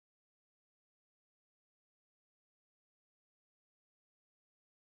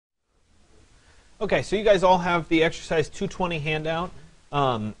Okay, so you guys all have the exercise 220 handout.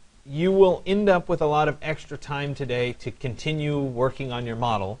 You will end up with a lot of extra time today to continue working on your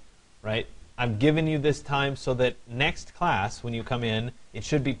model, right? I'm giving you this time so that next class, when you come in, it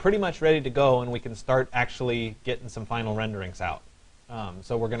should be pretty much ready to go and we can start actually getting some final renderings out.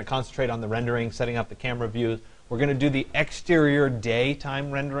 So we're going to concentrate on the rendering, setting up the camera views. We're going to do the exterior daytime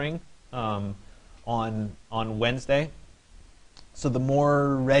rendering on Wednesday. So the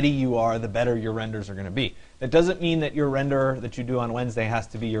more ready you are, the better your renders are going to be. That doesn't mean that your render that you do on Wednesday has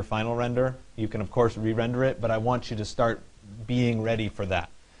to be your final render. You can, of course, re-render it, but I want you to start being ready for that.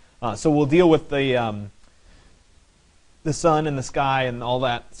 So we'll deal with the sun and the sky and all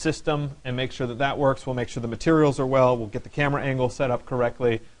that system and make sure that that works. We'll make sure the materials are well. We'll get the camera angle set up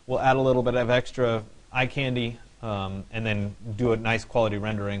correctly. We'll add a little bit of extra eye candy and then do a nice quality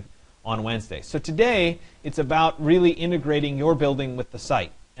rendering on Wednesday. So today, it's about really integrating your building with the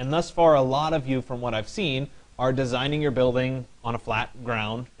site. And thus far, a lot of you, from what I've seen, are designing your building on a flat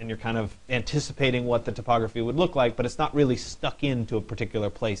ground, and you're kind of anticipating what the topography would look like, but it's not really stuck into a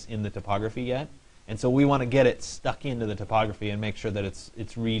particular place in the topography yet. And so we want to get it stuck into the topography and make sure that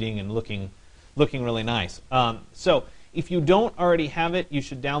it's reading and looking really nice. So if you don't already have it, you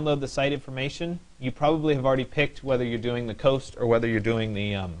should download the site information. You probably have already picked whether you're doing the coast or whether you're doing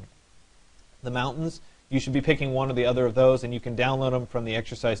the mountains. You should be picking one or the other of those, and you can download them from the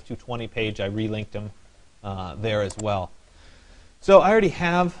Exercise 220 page. I relinked them there as well. So I already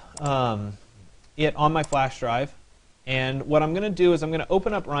have it on my flash drive, and what I'm going to do is I'm going to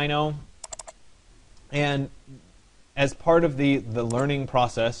open up Rhino, and as part of the learning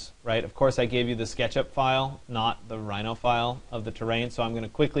process, right, of course I gave you the SketchUp file, not the Rhino file of the terrain, so I'm going to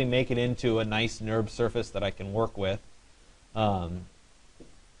quickly make it into a nice NURB surface that I can work with.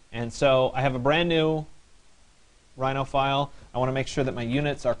 And so I have a brand new Rhino file. I want to make sure that my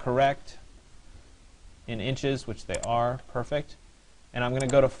units are correct in inches, which they are. Perfect. And I'm going to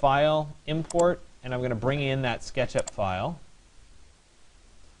go to File, Import, and I'm going to bring in that SketchUp file.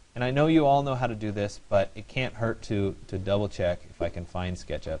 And I know you all know how to do this, but it can't hurt to double check if I can find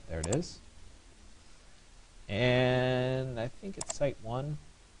SketchUp. There it is. And I think it's Site 1.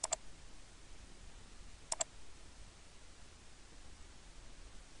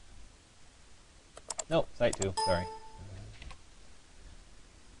 Nope, Site 2, sorry.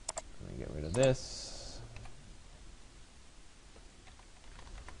 Let me get rid of this.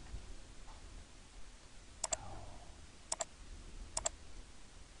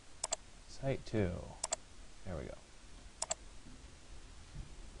 Site 2. There we go.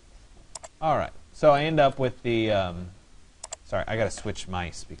 All right, so I end up with the, sorry, I got to switch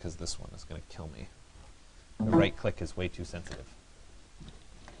mice because this one is going to kill me. The right click is way too sensitive.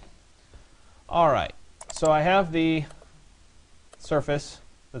 All right, so I have the surface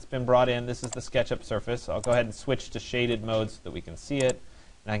that's been brought in. This is the SketchUp surface. I'll go ahead and switch to shaded mode so that we can see it.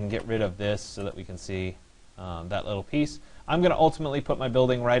 And I can get rid of this so that we can see that little piece. I'm going to ultimately put my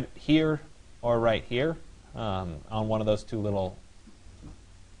building right here or right here on one of those two little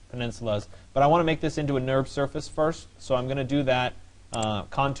peninsulas. But I want to make this into a NURB surface first. So I'm going to do that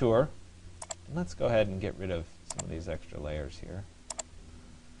contour. And let's go ahead and get rid of some of these extra layers here.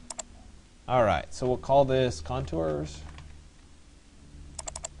 All right, so we'll call this contours.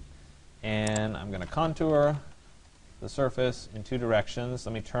 And I'm going to contour the surface in two directions.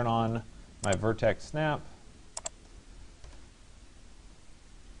 Let me turn on my vertex snap.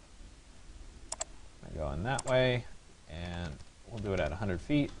 I go in that way, and we'll do it at 100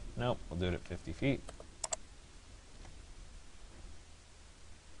 feet. Nope, we'll do it at 50 feet.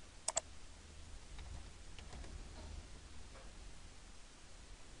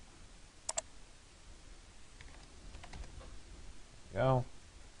 Go.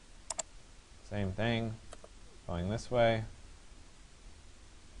 Same thing, going this way.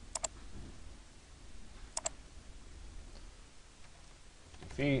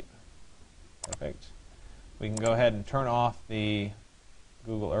 Feet. Perfect. We can go ahead and turn off the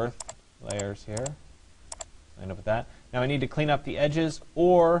Google Earth layers here. End up with that. Now I need to clean up the edges,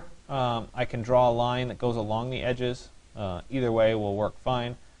 or I can draw a line that goes along the edges. Either way will work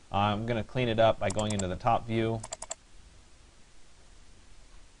fine. I'm going to clean it up by going into the top view.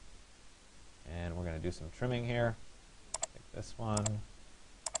 And we're going to do some trimming here. Take this one. That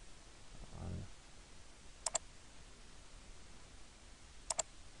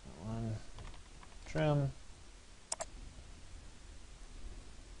one. Trim.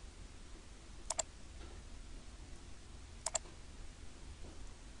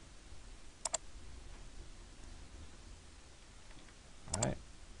 All right.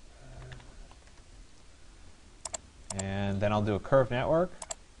 And then I'll do a curve network.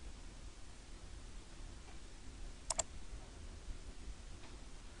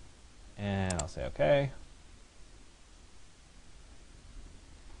 OK.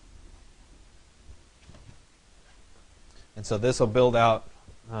 And so this will build out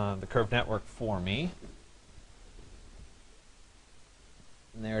the curved network for me.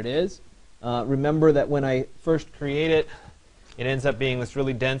 And there it is. Remember that when I first create it, it ends up being this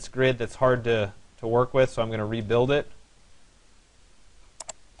really dense grid that's hard to work with, so I'm going to rebuild it.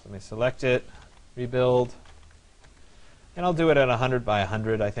 So let me select it, rebuild, and I'll do it at 100 by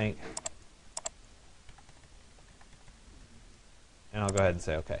 100, I think. And I'll go ahead and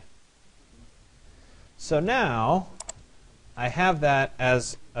say OK. So now I have that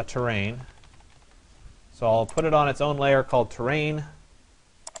as a terrain. So I'll put it on its own layer called terrain.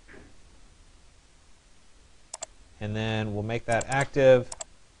 And then we'll make that active.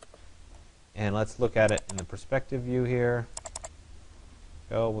 And let's look at it in the perspective view here.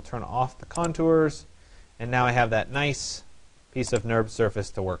 We'll turn off the contours. And now I have that nice piece of NURB surface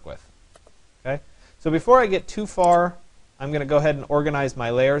to work with. Okay? So before I get too far, I'm going to go ahead and organize my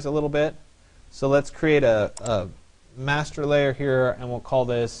layers a little bit. So let's create a master layer here, and we'll call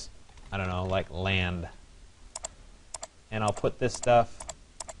this, I don't know, like land. And I'll put this stuff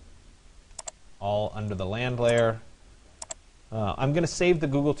all under the land layer. I'm going to save the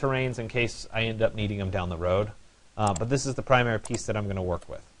Google terrains in case I end up needing them down the road. But this is the primary piece that I'm going to work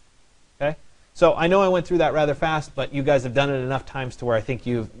with. Okay? So I know I went through that rather fast, but you guys have done it enough times to where I think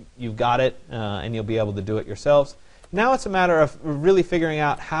you've got it, and you'll be able to do it yourselves. Now it's a matter of really figuring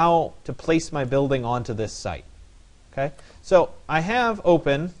out how to place my building onto this site. Okay? So I have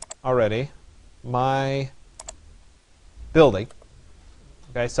open already my building,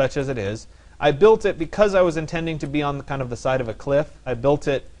 okay, such as it is. I built it because I was intending to be on kind of the side of a cliff. I built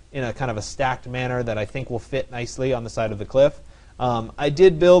it in a kind of a stacked manner that I think will fit nicely on the side of the cliff. I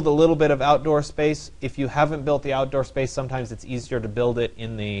did build a little bit of outdoor space. If you haven't built the outdoor space, sometimes it's easier to build it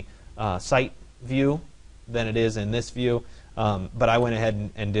in the site view than it is in this view. But I went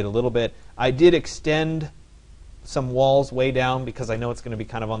ahead and did a little bit. I did extend some walls way down because I know it's going to be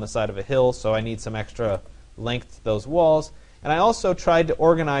kind of on the side of a hill, so I need some extra length to those walls. And I also tried to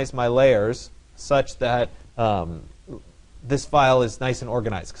organize my layers such that this file is nice and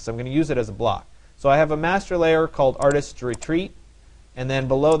organized because I'm going to use it as a block. So I have a master layer called Artist's Retreat, and then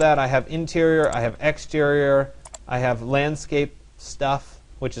below that I have interior, I have exterior, I have landscape stuff,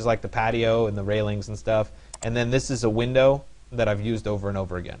 which is like the patio and the railings and stuff, and then this is a window that I've used over and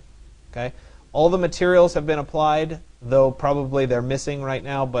over again. Okay? All the materials have been applied, though probably they're missing right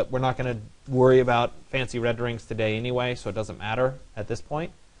now, but we're not going to worry about fancy renderings today anyway, so it doesn't matter at this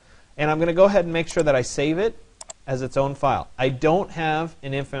point. And I'm going to go ahead and make sure that I save it as its own file. I don't have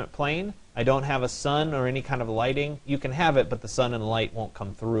an infinite plane. I don't have a sun or any kind of lighting. You can have it, but the sun and light won't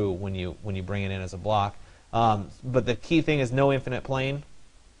come through when you bring it in as a block. But the key thing is no infinite plane.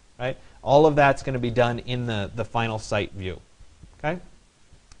 Right? All of that's going to be done in the final site view. Okay?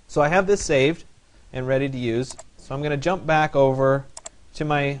 So I have this saved and ready to use. So I'm going to jump back over to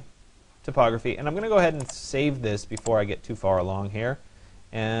my topography, and I'm going to go ahead and save this before I get too far along here.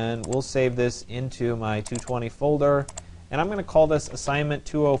 And we'll save this into my 220 folder. And I'm going to call this assignment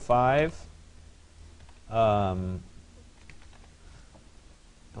 205. And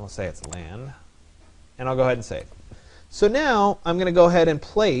we'll say it's land. And I'll go ahead and save. So now I'm going to go ahead and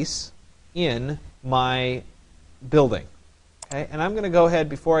place in my building. Okay? And I'm going to go ahead,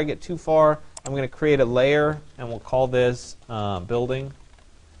 before I get too far, I'm going to create a layer, and we'll call this building.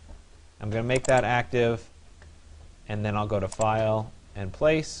 I'm going to make that active, and then I'll go to File and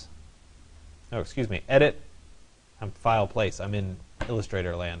Place. Oh, excuse me, Edit. I'm File, Place. I'm in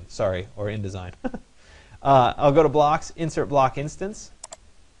Illustrator land, sorry, or InDesign. I'll go to Blocks, Insert Block Instance.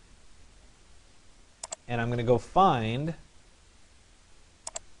 And I'm going to go find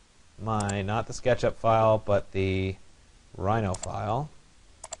my, not the SketchUp file, but the Rhino file.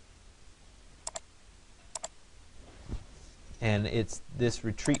 And it's this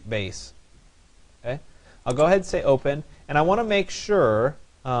retreat base. Okay? I'll go ahead and say open. And I want to make sure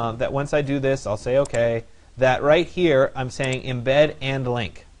that once I do this, I'll say OK, that right here I'm saying embed and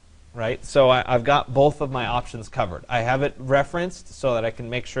link. Right? So I've got both of my options covered. I have it referenced so that I can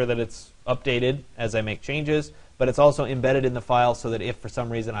make sure that it's updated as I make changes, but it's also embedded in the file so that if for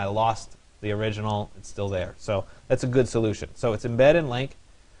some reason I lost the original, it's still there. So that's a good solution. So it's embed and link,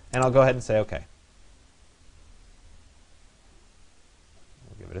 and I'll go ahead and say OK.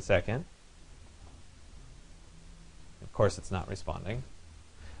 We'll give it a second. Of course, it's not responding.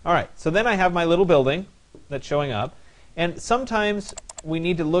 All right, so then I have my little building that's showing up, and sometimes we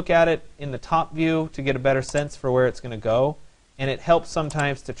need to look at it in the top view to get a better sense for where it's going to go. And it helps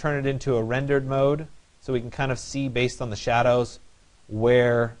sometimes to turn it into a rendered mode so we can kind of see based on the shadows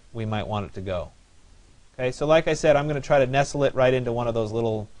where we might want it to go. Okay, so like I said, I'm going to try to nestle it right into one of those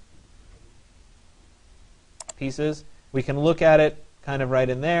little pieces. We can look at it kind of right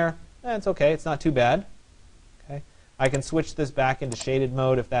in there. It's okay, it's not too bad. Okay, I can switch this back into shaded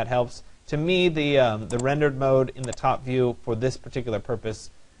mode if that helps. To me, the rendered mode in the top view for this particular purpose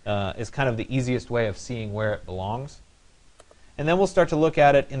is kind of the easiest way of seeing where it belongs. And then we'll start to look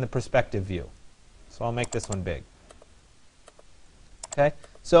at it in the perspective view. So I'll make this one big. Okay,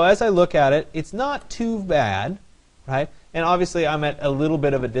 so as I look at it, it's not too bad, right? And obviously, I'm at a little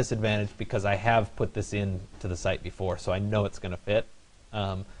bit of a disadvantage because I have put this into the site before, so I know it's going to fit.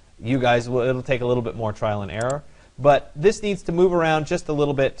 You guys, it'll take a little bit more trial and error. But this needs to move around just a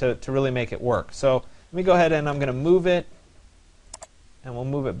little bit to really make it work. So let me go ahead and I'm going to move it. And we'll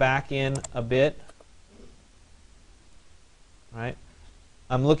move it back in a bit. Right?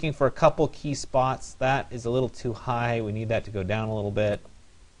 I'm looking for a couple key spots. That is a little too high. We need that to go down a little bit.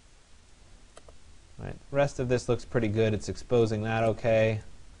 Right. The rest of this looks pretty good. It's exposing that okay.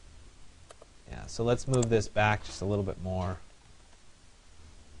 Yeah, so let's move this back just a little bit more.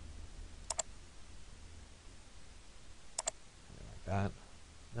 Like that.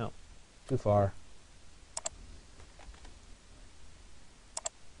 No, too far.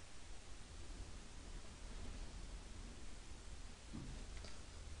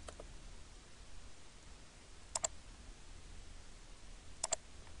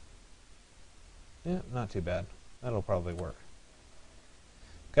 Yeah, not too bad. That'll probably work.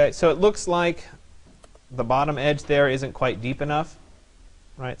 Okay, so it looks like the bottom edge there isn't quite deep enough.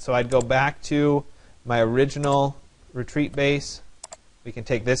 Right, so I'd go back to my original retreat base. We can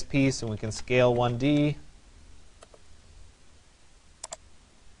take this piece and we can scale 1D.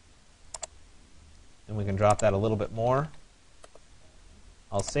 And we can drop that a little bit more.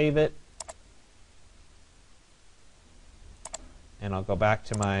 I'll save it. And I'll go back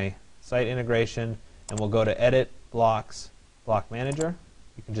to my site integration, and we'll go to Edit, Blocks, Block Manager.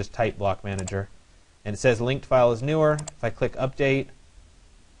 You can just type Block Manager. And it says linked file is newer. If I click Update,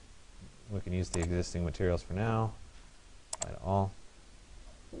 we can use the existing materials for now. Apply to all.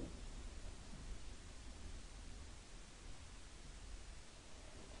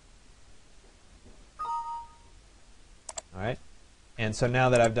 All right. And so now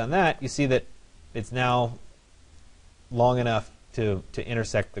that I've done that, you see that it's now long enough to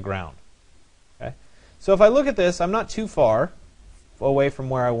intersect the ground. Okay? So if I look at this, I'm not too far away from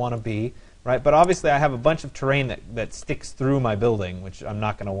where I want to be, right? But obviously I have a bunch of terrain that sticks through my building, which I'm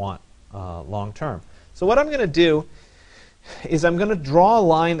not going to want long term. So what I'm going to do is I'm going to draw a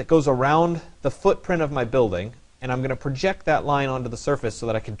line that goes around the footprint of my building, and I'm going to project that line onto the surface so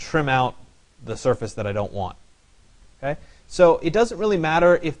that I can trim out the surface that I don't want. Okay? So it doesn't really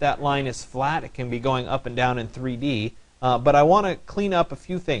matter if that line is flat. It can be going up and down in 3D. But I want to clean up a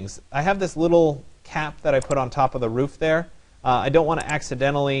few things. I have this little cap that I put on top of the roof there. I don't want to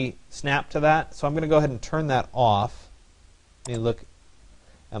accidentally snap to that, so I'm going to go ahead and turn that off. Let me look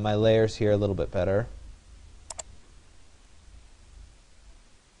at my layers here a little bit better.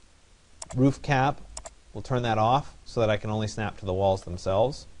 Roof cap, we'll turn that off so that I can only snap to the walls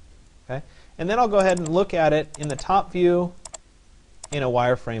themselves. Okay? And then I'll go ahead and look at it in the top view in a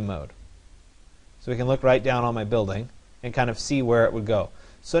wireframe mode. So we can look right down on my building and kind of see where it would go.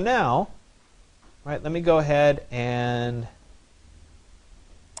 So now, right, let me go ahead and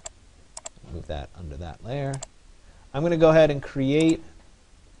move that under that layer. I'm going to go ahead and create,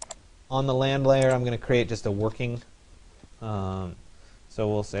 on the land layer, I'm going to create just a working, so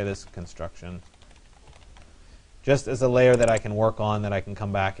we'll say this construction, just as a layer that I can work on that I can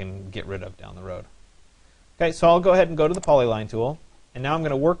come back and get rid of down the road. Okay, so I'll go ahead and go to the polyline tool, and now I'm going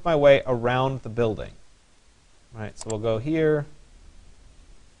to work my way around the building. Right, so we'll go here,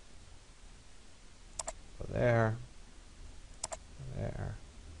 go there, there.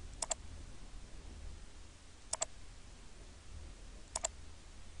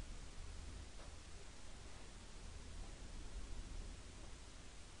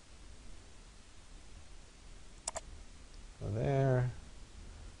 Go there,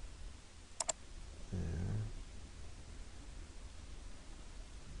 there,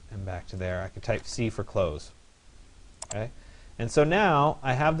 and back to there. I could type C for close. Okay? And so now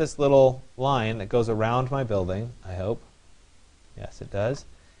I have this little line that goes around my building, I hope. Yes, it does.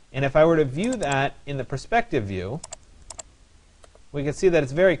 And if I were to view that in the perspective view, we can see that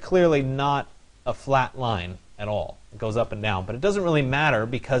it's very clearly not a flat line at all. It goes up and down. But it doesn't really matter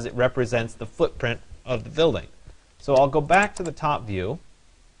because it represents the footprint of the building. So I'll go back to the top view,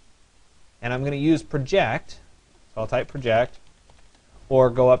 and I'm going to use project. So I'll type project, or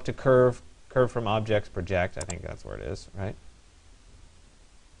go up to curve from objects, project. I think that's where it is, right?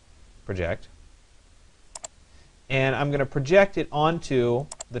 Project. and I'm going to project it onto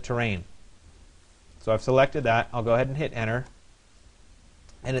the terrain. So I've selected that. I'll go ahead and hit enter.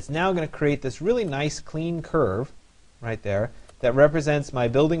 And it's now going to create this really nice clean curve right there that represents my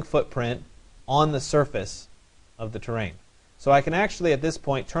building footprint on the surface of the terrain. So I can actually at this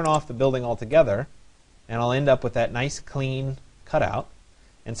point turn off the building altogether, and I'll end up with that nice clean cutout.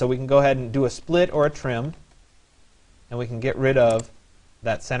 And so we can go ahead and do a split or a trim, and we can get rid of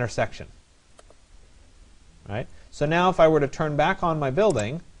that center section. Right? So now if I were to turn back on my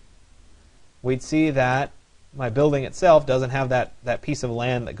building, we'd see that my building itself doesn't have that piece of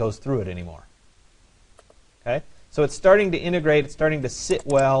land that goes through it anymore. Okay? So it's starting to integrate, it's starting to sit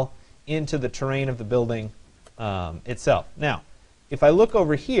well into the terrain of the building itself. Now, if I look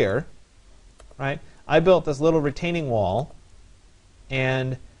over here, right, I built this little retaining wall,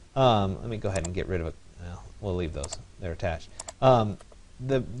 and let me go ahead and get rid of it. Well, we'll leave those. They're attached.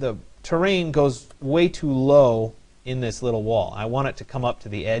 The terrain goes way too low in this little wall. I want it to come up to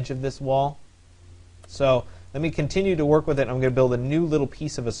the edge of this wall. So let me continue to work with it. I'm going to build a new little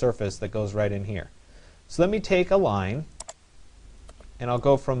piece of a surface that goes right in here. So let me take a line, and I'll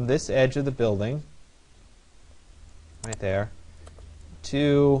go from this edge of the building, right there,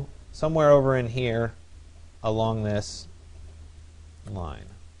 to somewhere over in here along this line.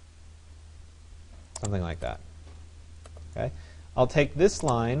 Something like that. Okay? I'll take this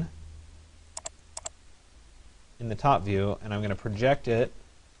line in the top view, and I'm going to project it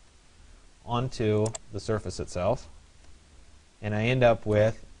onto the surface itself, and I end up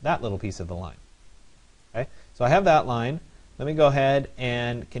with that little piece of the line. Okay? So I have that line. Let me go ahead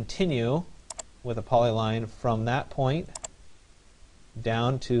and continue with a polyline from that point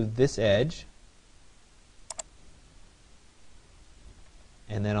down to this edge,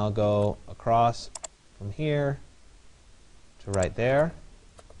 and then I'll go across from here to right there,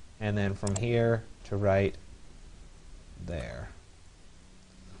 and then from here to right there.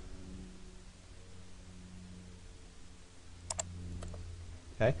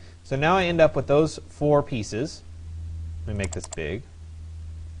 Okay, so now I end up with those 4 pieces. Let me make this big.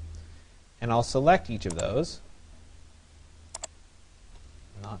 And I'll select each of those.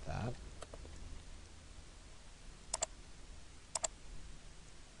 Not that.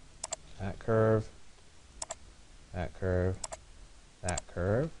 That curve, that curve, that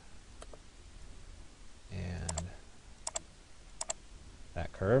curve, and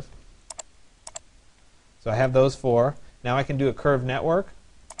that curve. So I have those 4. Now I can do a curve network.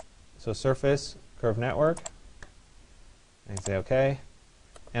 So surface, curve network. I can say OK.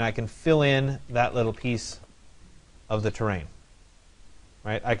 And I can fill in that little piece of the terrain.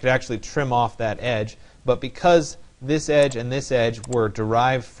 Right? I could actually trim off that edge, but because this edge and this edge were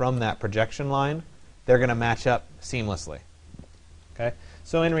derived from that projection line, they're going to match up seamlessly. Okay?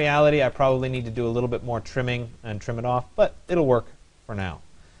 So in reality, I probably need to do a little bit more trimming and trim it off, but it'll work for now.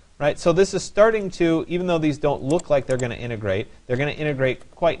 Right? So this is starting to, even though these don't look like they're going to integrate, they're going to integrate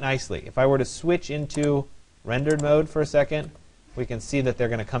quite nicely. If I were to switch into rendered mode for a second, we can see that they're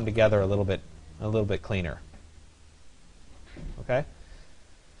going to come together a little bit cleaner. Okay?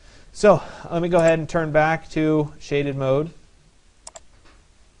 So let me go ahead and turn back to shaded mode.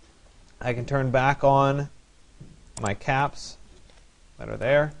 I can turn back on my caps that are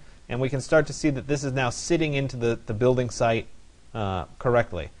there, and we can start to see that this is now sitting into the building site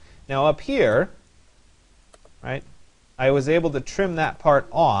correctly. Now up here, right, I was able to trim that part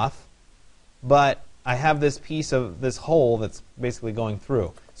off, but I have this piece of this hole that's basically going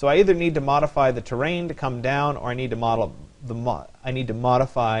through. So I either need to modify the terrain to come down, or I need to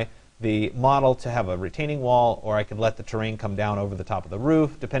modify the model to have a retaining wall, or I could let the terrain come down over the top of the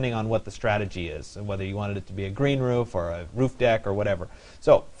roof, depending on what the strategy is, and whether you wanted it to be a green roof or a roof deck or whatever.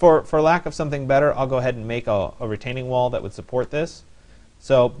 So for lack of something better, I'll go ahead and make a retaining wall that would support this.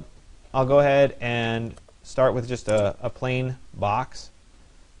 So I'll go ahead and start with just a plain box.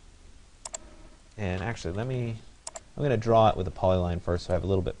 And actually, I'm going to draw it with a polyline first so I have a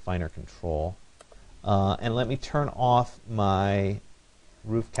little bit finer control. And let me turn off my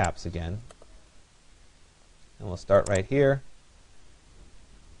roof caps again. And we'll start right here.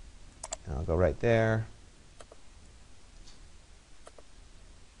 And I'll go right there.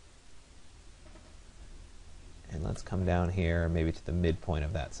 And let's come down here, maybe to the midpoint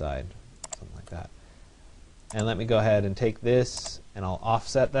of that side, something like that. And let me go ahead and take this, and I'll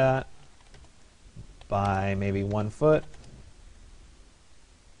offset that by maybe 1 foot.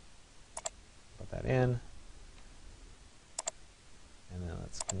 Put that in. And then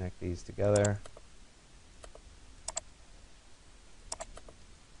let's connect these together.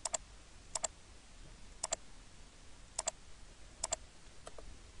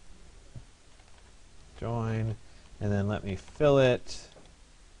 Join. me fill it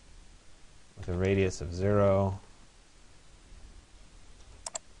with a radius of 0.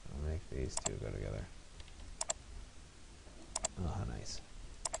 I'll make these two go together. Oh, how nice.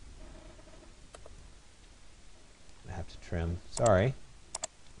 I have to trim. Sorry. There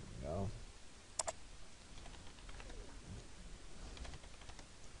we go.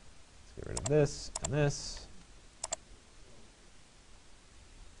 Let's get rid of this and this.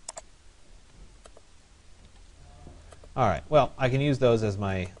 All right. Well, I can use those as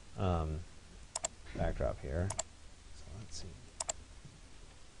my backdrop here. So let's see.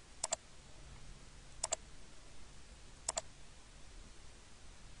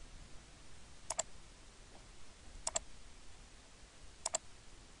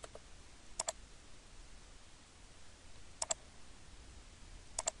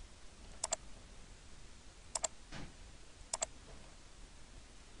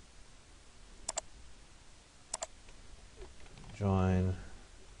 Join,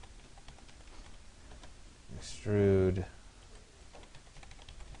 extrude,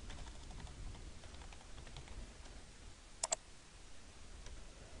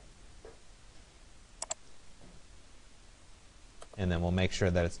 and then we'll make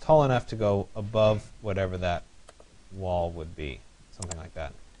sure that it's tall enough to go above whatever that wall would be, something like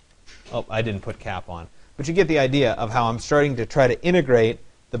that. Oh, I didn't put cap on. But you get the idea of how I'm starting to try to integrate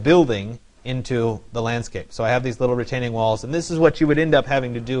the building into the landscape. So I have these little retaining walls, and this is what you would end up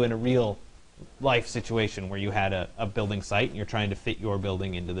having to do in a real life situation where you had a building site and you're trying to fit your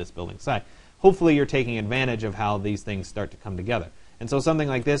building into this building site. Hopefully you're taking advantage of how these things start to come together. And so something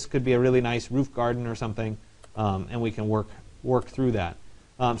like this could be a really nice roof garden or something, and we can work through that.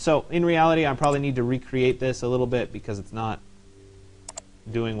 So in reality, I probably need to recreate this a little bit because it's not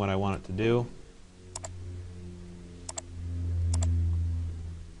doing what I want it to do.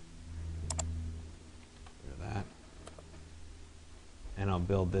 And I'll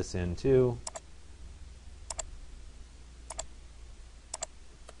build this in too.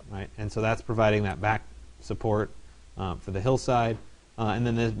 Right, and so that's providing that back support for the hillside. And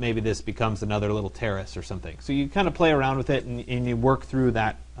then maybe this becomes another little terrace or something. So you kind of play around with it and you work through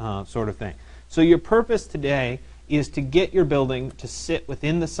that sort of thing. So your purpose today is to get your building to sit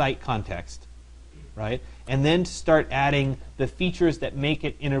within the site context, right? And then to start adding the features that make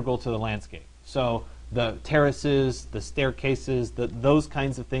it integral to the landscape. So the terraces, the staircases, those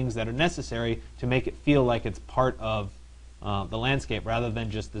kinds of things that are necessary to make it feel like it's part of the landscape rather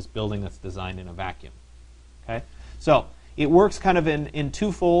than just this building that's designed in a vacuum. Okay, so it works kind of in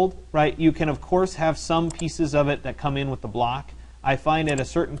twofold, right? You can of course have some pieces of it that come in with the block. I find at a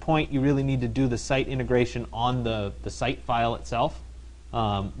certain point you really need to do the site integration on the site file itself,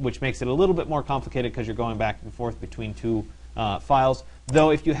 which makes it a little bit more complicated because you're going back and forth between two files. Though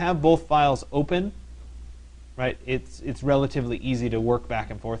if you have both files open, right, it's relatively easy to work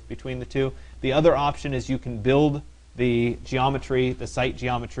back and forth between the two. The other option is you can build the geometry, the site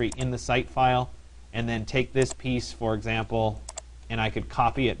geometry in the site file, and then take this piece, for example, and I could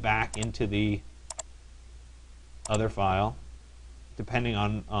copy it back into the other file, depending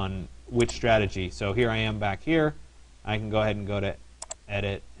on which strategy. So here I am back here. I can go ahead and go to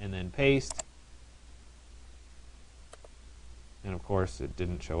Edit and then Paste. And of course, it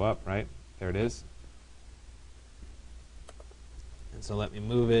didn't show up, right? There it is. And so let me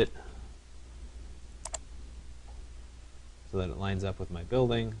move it so that it lines up with my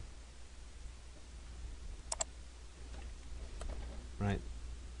building. Right?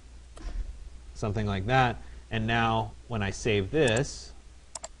 Something like that. And now when I save this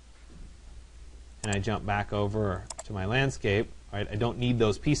and I jump back over to my landscape, right, I don't need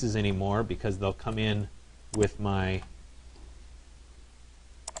those pieces anymore because they'll come in with my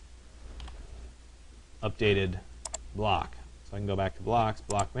updated block. So I can go back to blocks,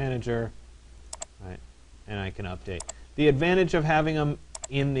 block manager, right, and I can update. The advantage of having them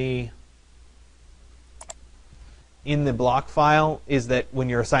in the block file is that when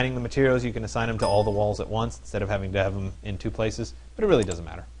you're assigning the materials, you can assign them to all the walls at once instead of having to have them in two places. But it really doesn't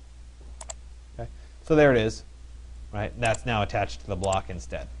matter. Okay, so there it is, right? That's now attached to the block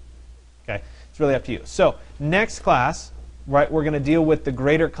instead. Okay, it's really up to you. So next class, right, we're going to deal with the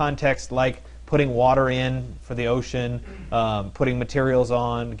greater context like putting water in for the ocean, putting materials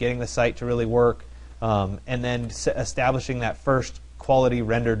on, getting the site to really work, and then establishing that first quality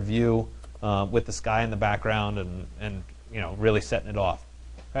rendered view with the sky in the background and really setting it off.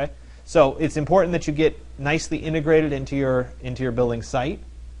 Okay, so it's important that you get nicely integrated into your building site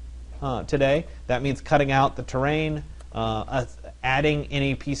today. That means cutting out the terrain, adding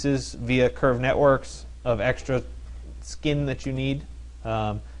any pieces via curved networks of extra skin that you need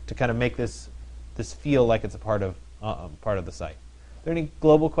to kind of make this feel like it's a part of part of the site. Are there any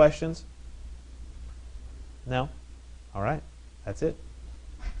global questions? No? All right. That's it.